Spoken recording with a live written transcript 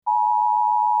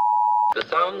The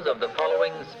sounds of the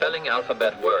following spelling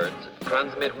alphabet words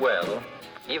transmit well,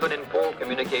 even in poor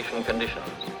communication conditions.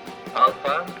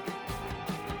 Alpha,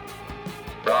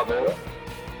 Bravo,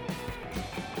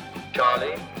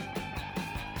 Charlie,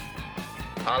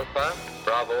 Alpha,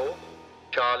 Bravo,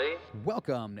 Charlie.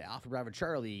 Welcome to Alpha Bravo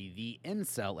Charlie, the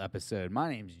Incel episode. My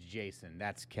name's Jason.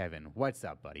 That's Kevin. What's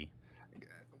up, buddy?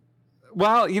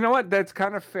 Well, you know what? That's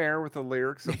kind of fair with the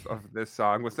lyrics of this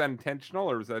song. Was that intentional,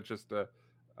 or was that just a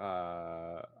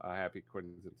happy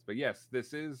coincidence? But yes,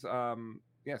 this is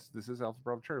Alpha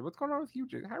Bravo Charlie. What's going on with you,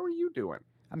 Jason? How are you doing?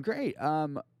 I'm great.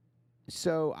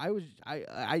 So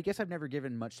I guess I've never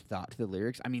given much thought to the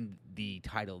lyrics. I mean, the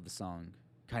title of the song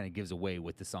kind of gives away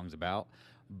what the song's about.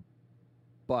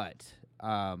 But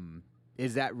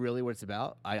is that really what it's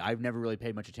about? I've never really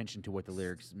paid much attention to what the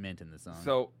lyrics meant in the song.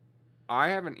 So I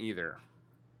haven't either.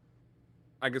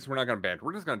 I guess we're not going to banter.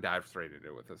 We're just going to dive straight into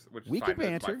it with this, which is fine.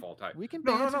 That's my fault. We can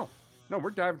banter. No, we're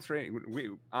diving straight.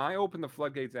 I opened the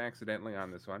floodgates accidentally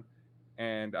on this one.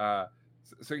 And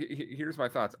so here's my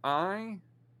thoughts. I'm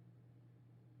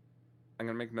going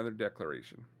to make another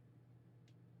declaration.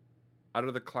 Out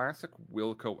of the classic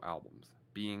Wilco albums,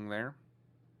 Being There,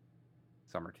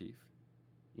 Summer Teeth,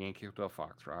 Yankee Hotel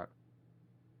Foxtrot,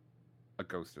 A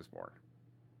Ghost is Born.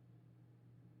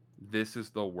 This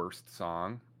is the worst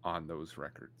song on those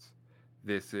records.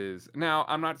 Now,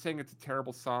 I'm not saying it's a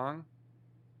terrible song,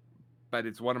 but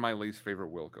it's one of my least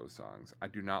favorite Wilco songs. I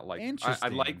do not like I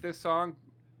like this song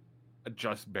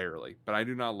just barely, but I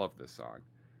do not love this song.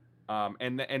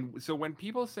 And so when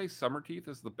people say Summer Teeth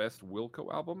is the best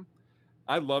Wilco album,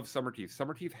 I love Summer Teeth.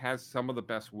 Summer Teeth has some of the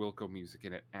best Wilco music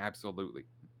in it, absolutely.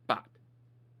 But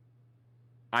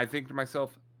I think to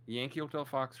myself, Yankee Hotel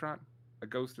Foxtrot, A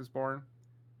Ghost is Born,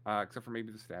 except for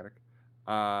maybe the Static,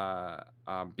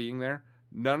 Being There,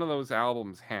 none of those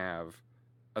albums have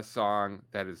a song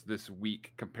that is this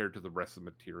weak compared to the rest of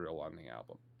the material on the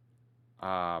album.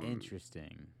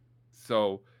 Interesting.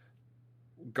 So,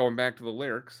 going back to the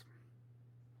lyrics,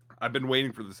 I've been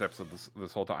waiting for this episode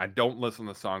this whole time. I don't listen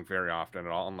to the song very often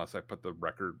at all unless I put the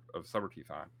record of Summer Teeth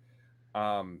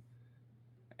on.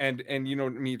 And you know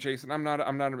me, Jason, I'm not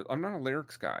a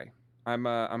lyrics guy. I'm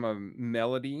a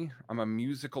melody. I'm a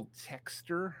musical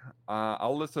texter.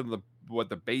 I'll listen to what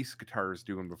the bass guitar is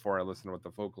doing before I listen to what the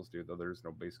vocals do. Though there's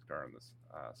no bass guitar in this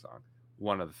song.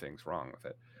 One of the things wrong with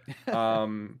it.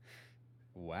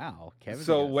 Wow, Kevin.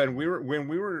 So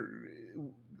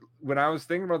when I was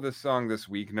thinking about this song this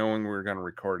week, knowing we were going to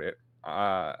record it,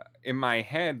 in my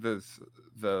head,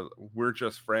 the "We're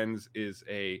Just Friends" is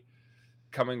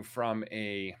coming from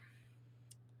a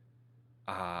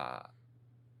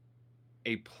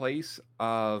place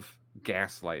of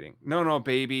gaslighting. No,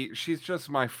 baby, she's just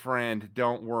my friend.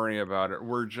 Don't worry about it.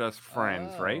 We're just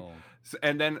friends, right?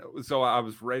 So I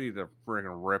was ready to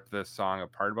friggin' rip this song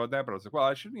apart about that, but I was like, well,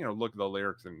 I should, look at the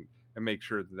lyrics and make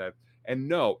sure that. And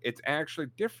no, it's actually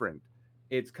different.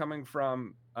 It's coming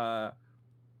from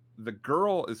the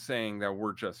girl is saying that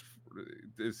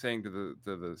is saying to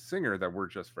the singer that we're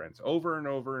just friends over and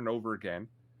over and over again.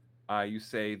 You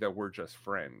say that we're just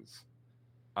friends.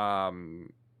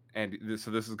 And this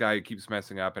is a guy who keeps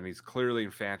messing up, and he's clearly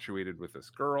infatuated with this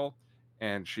girl,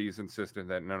 and she's insistent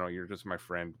that no, you're just my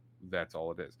friend. That's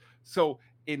all it is. So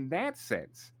in that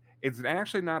sense, it's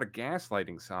actually not a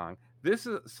gaslighting song. This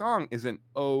song is an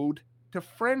ode to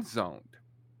friend zoned,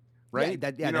 right?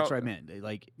 Yeah, that's what I meant.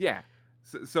 Yeah.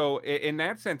 So in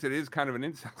that sense, it is kind of an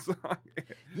incel song.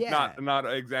 Yeah. Not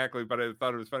exactly, but I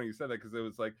thought it was funny you said that, because it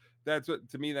was like, that's what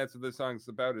this song's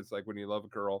about. It's like when you love a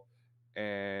girl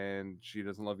and she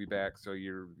doesn't love you back, so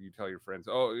you tell your friends,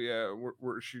 oh yeah,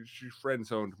 she friend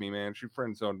zoned me, man. She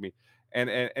friend zoned me, and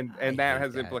that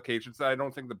has implications that I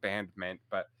don't think the band meant,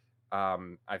 but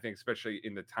I think especially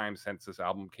in the time since this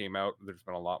album came out, there's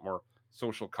been a lot more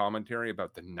social commentary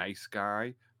about the nice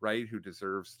guy, right, who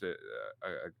deserves to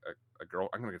a girl.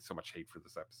 I'm gonna get so much hate for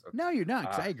this episode. No, you're not,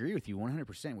 because I agree with you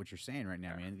 100% what you're saying right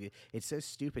now, man. It's so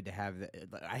stupid to have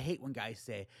that. I hate when guys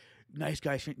say, nice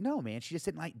guy. No, man, she just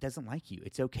doesn't like you.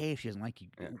 It's okay if she doesn't like you.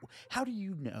 Yeah. How do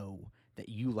you know that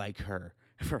you like her?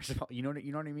 First of all, you know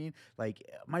what I mean? Like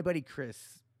my buddy Chris.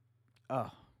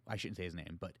 Oh, I shouldn't say his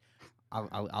name, but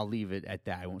I'll leave it at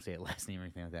that. I won't say a last name or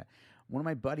anything like that. One of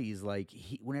my buddies,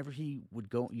 whenever he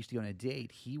used to go on a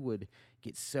date, he would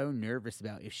get so nervous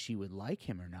about if she would like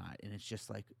him or not. And it's just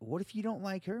like, what if you don't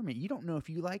like her, man? You don't know if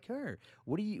you like her.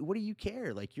 What do you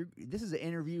care? Like this is an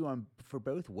interview for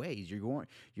both ways. You're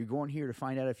going here to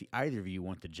find out if either of you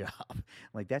want the job.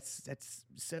 Like that's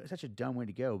such a dumb way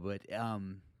to go. But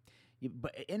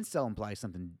But incel implies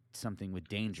something with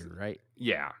danger, right?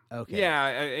 Yeah. Okay.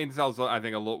 Yeah, incel's I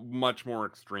think a little much more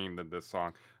extreme than this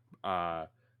song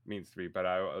means to be. But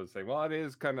I was saying, well, it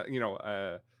is kind of you know,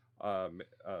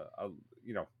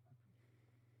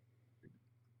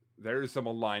 there is some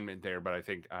alignment there. But I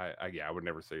think I would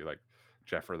never say like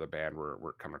Jeff or the band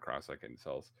were coming across like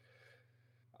incels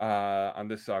on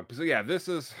this song. So yeah, this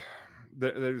is.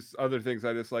 There's other things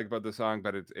I dislike about the song,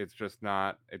 but it's just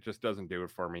not. It just doesn't do it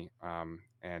for me.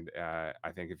 And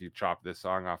I think if you chop this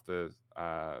song off the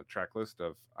track list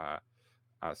of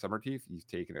Summer Teeth, you've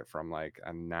taken it from like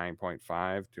a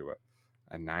 9.5 to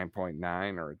a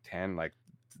 9.9 or a 10. Like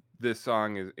this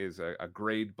song is a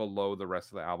grade below the rest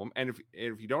of the album. And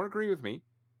if you don't agree with me,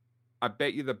 I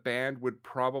bet you the band would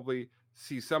probably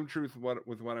see some truth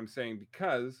with what I'm saying,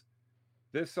 because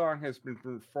this song has been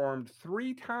performed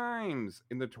 3 times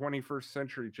in the 21st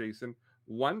century, Jason.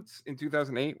 Once in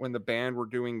 2008 when the band were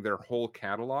doing their whole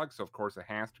catalog, so of course it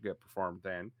has to get performed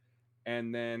then.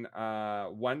 And then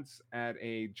once at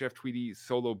a Jeff Tweedy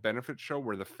solo benefit show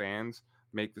where the fans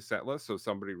make the set list, so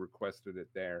somebody requested it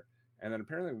there. And then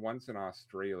apparently once in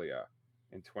Australia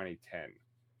in 2010,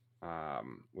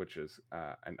 which is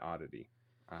an oddity.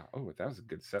 That was a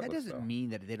good set. That doesn't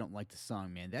mean that they don't like the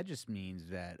song, man. That just means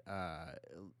that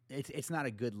it's not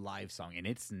a good live song, and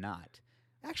it's not.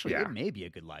 Actually, it may be a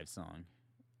good live song.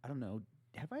 I don't know.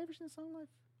 Have I ever seen the song live?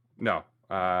 No.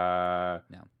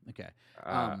 No. Okay.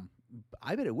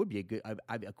 I bet it would be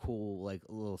a cool like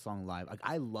little song live. Like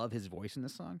I love his voice in the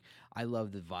song. I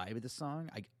love the vibe of the song.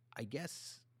 I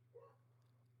guess.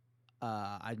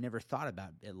 I've never thought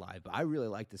about it live, but I really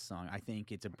like this song. I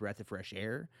think it's a breath of fresh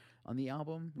air on the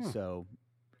album. So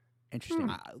interesting.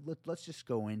 Let's just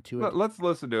go into it. Let's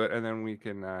listen to it, and then we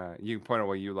can you can point out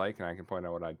what you like, and I can point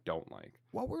out what I don't like.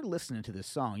 While we're listening to this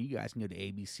song, you guys can go to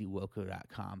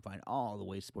abcwilco.com, find all the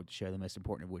ways to support the show, the most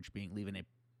important of which being leaving a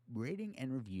rating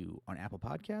and review on Apple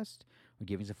Podcast or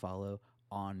giving us a follow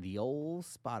on the old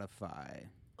Spotify.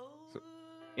 So,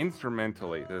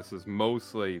 instrumentally, this is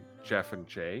mostly Jeff and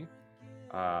Jay.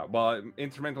 Well,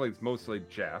 instrumentally, it's mostly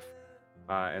Jeff,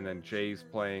 and then Jay's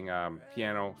playing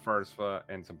piano, farsa,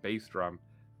 and some bass drum,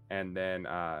 and then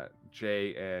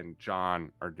Jay and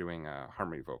John are doing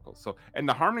harmony vocals. So, and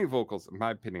the harmony vocals, in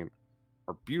my opinion,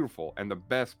 are beautiful, and the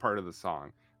best part of the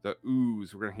song, the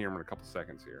oohs. We're gonna hear them in a couple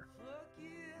seconds here.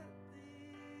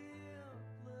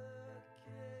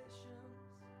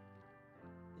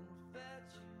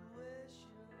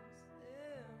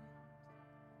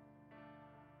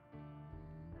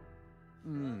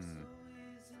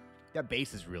 That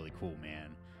bass is really cool,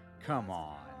 man. Come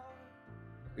on.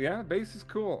 Yeah, bass is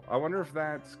cool. I wonder if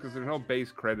that's because there's no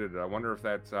bass credited. I wonder if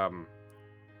that's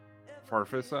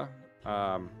farfisa,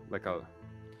 like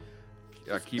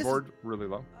a keyboard really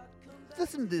low.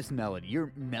 Listen to this melody.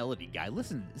 You're a melody guy.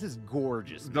 Listen, this is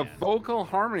gorgeous. The vocal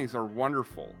harmonies are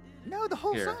wonderful. No, the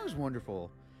whole song is wonderful.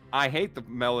 I hate the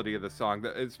melody of the song,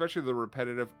 especially the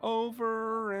repetitive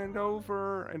over and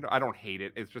over. And I don't hate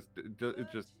it. It's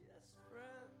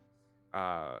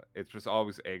just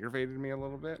always aggravated me a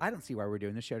little bit. I don't see why we're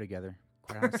doing this show together.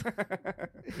 Quite honestly.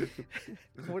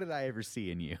 What did I ever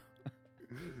see in you?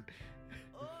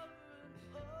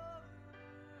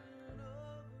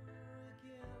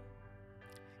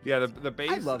 Yeah, the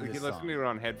bass. I love this if you listen to it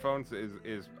on headphones,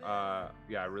 is I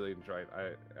really enjoy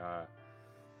it.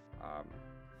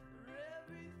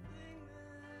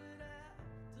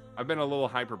 I've been a little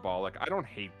hyperbolic. I don't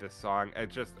hate this song.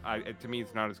 To me,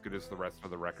 it's not as good as the rest of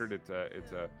the record.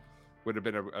 Would have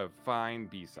been a fine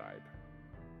B-side.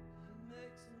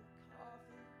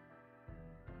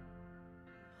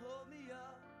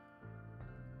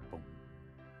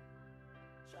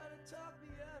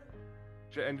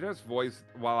 And Jeff's voice,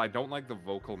 while I don't like the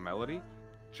vocal melody,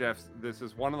 this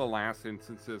is one of the last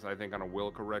instances, I think, on a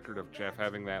Wilco record of Jeff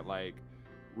having that like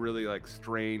really like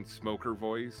strained smoker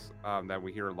voice that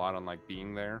we hear a lot on like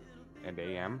Being There and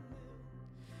AM.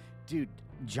 Dude,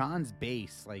 John's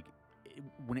bass, like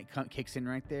when it kicks in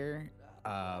right there,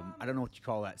 I don't know what you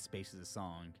call that space of the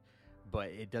song, but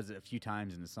it does it a few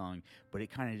times in the song, but it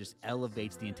kind of just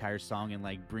elevates the entire song and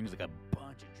like brings like a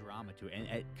bunch of drama to it,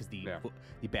 and because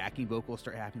the backing vocals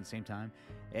start happening at the same time.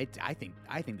 I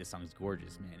think this song is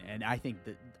gorgeous, man, and I think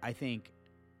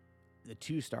the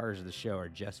 2 stars of the show are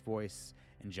Jeff's voice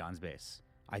and John's bass.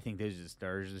 I think those are the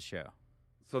stars of the show.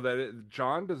 So that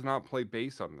John does not play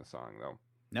bass on the song, though.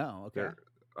 No, okay.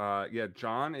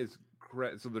 John is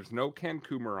so there's no Ken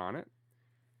Coomer on it,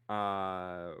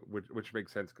 which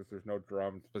makes sense because there's no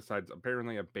drums besides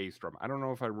apparently a bass drum. I don't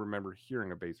know if I remember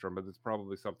hearing a bass drum, but there's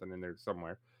probably something in there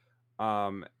somewhere.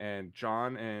 And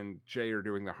John and Jay are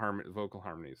doing the vocal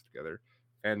harmonies together.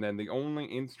 And then the only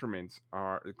instruments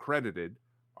are credited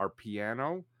are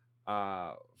piano,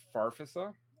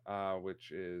 farfisa,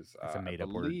 which is I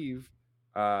believe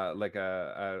like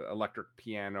a electric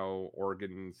piano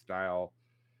organ style,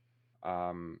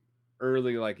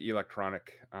 early like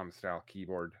electronic style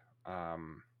keyboard,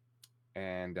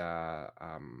 and I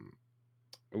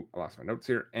lost my notes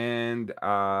here, and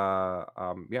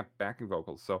yeah, backing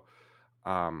vocals. So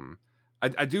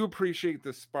I do appreciate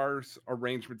the sparse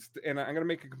arrangements, and I'm going to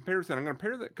make a comparison. I'm going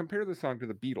to compare the song to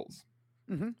the Beatles.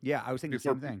 Mm-hmm. Yeah, I was thinking the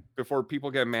same thing. Before people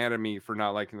get mad at me for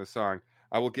not liking the song,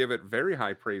 I will give it very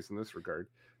high praise in this regard.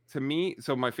 To me,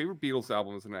 so my favorite Beatles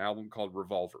album is an album called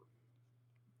Revolver.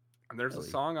 And there's a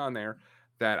song on there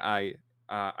that I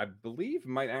believe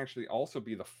might actually also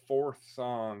be the fourth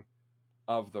song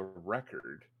of the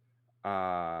record.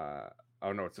 Oh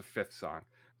no, it's a fifth song.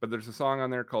 But there's a song on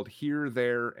there called Here,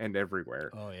 There, and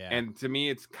Everywhere. Oh, yeah. And to me,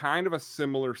 it's kind of a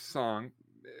similar song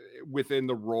within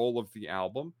the role of the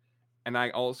album. And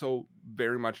I also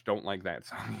very much don't like that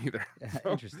song either. So,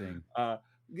 interesting.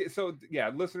 So yeah,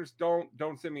 listeners, don't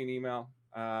send me an email.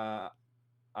 I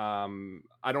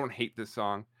don't hate this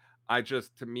song.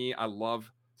 To me, I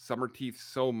love Summer Teeth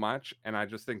so much. And I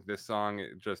just think this song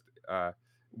just,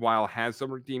 while it has some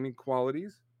redeeming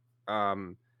qualities,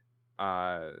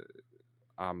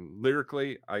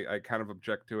 lyrically, I kind of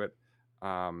object to it.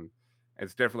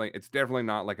 It's definitely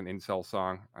not like an incel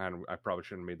song, and I probably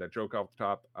shouldn't have made that joke off the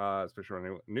top, especially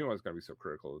when I knew I was going to be so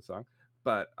critical of the song.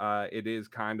 But it is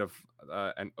kind of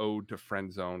an ode to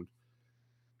friend zoned,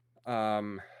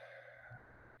 and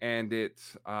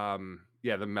it's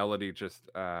the melody just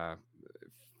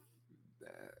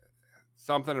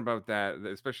something about that,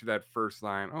 especially that first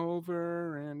line,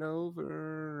 over and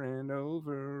over and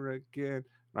over again.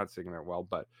 I'm not singing that well,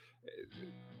 but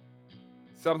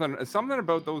something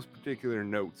about those particular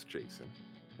notes, Jason,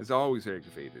 has always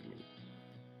aggravated me.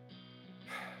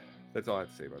 That's all I have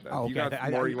to say about that. Oh, okay.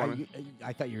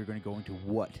 I thought you were going to go into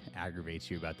what aggravates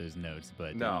you about those notes,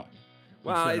 but no.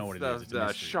 Well, it's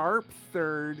the sharp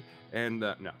third and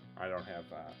no, I don't have.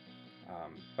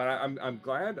 But I'm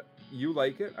glad you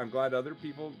like it. I'm glad other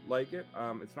people like it.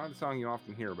 It's not a song you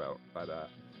often hear about, but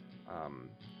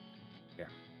yeah.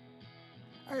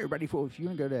 All right, everybody. If you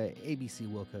want to go to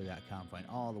abcwilco.com, find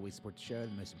all the ways to support the show,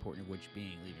 the most important of which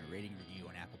being leaving a rating review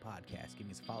on Apple Podcasts,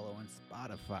 giving us a follow on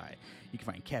Spotify. You can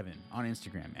find Kevin on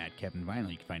Instagram at Kevin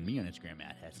Vinyl. You can find me on Instagram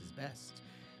at HessIsBest.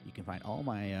 You can find all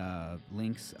my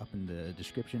links up in the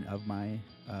description of my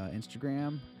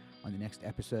Instagram. On the next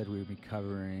episode, we'll be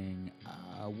covering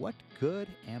What Good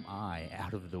Am I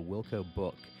out of the Wilco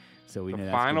book. So we know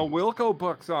that's final Wilco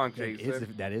book song,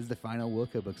 Jason. That is the final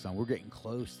Wilco book song. We're getting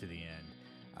close to the end.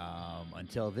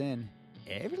 Until then,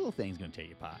 every little thing's going to tear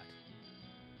you apart.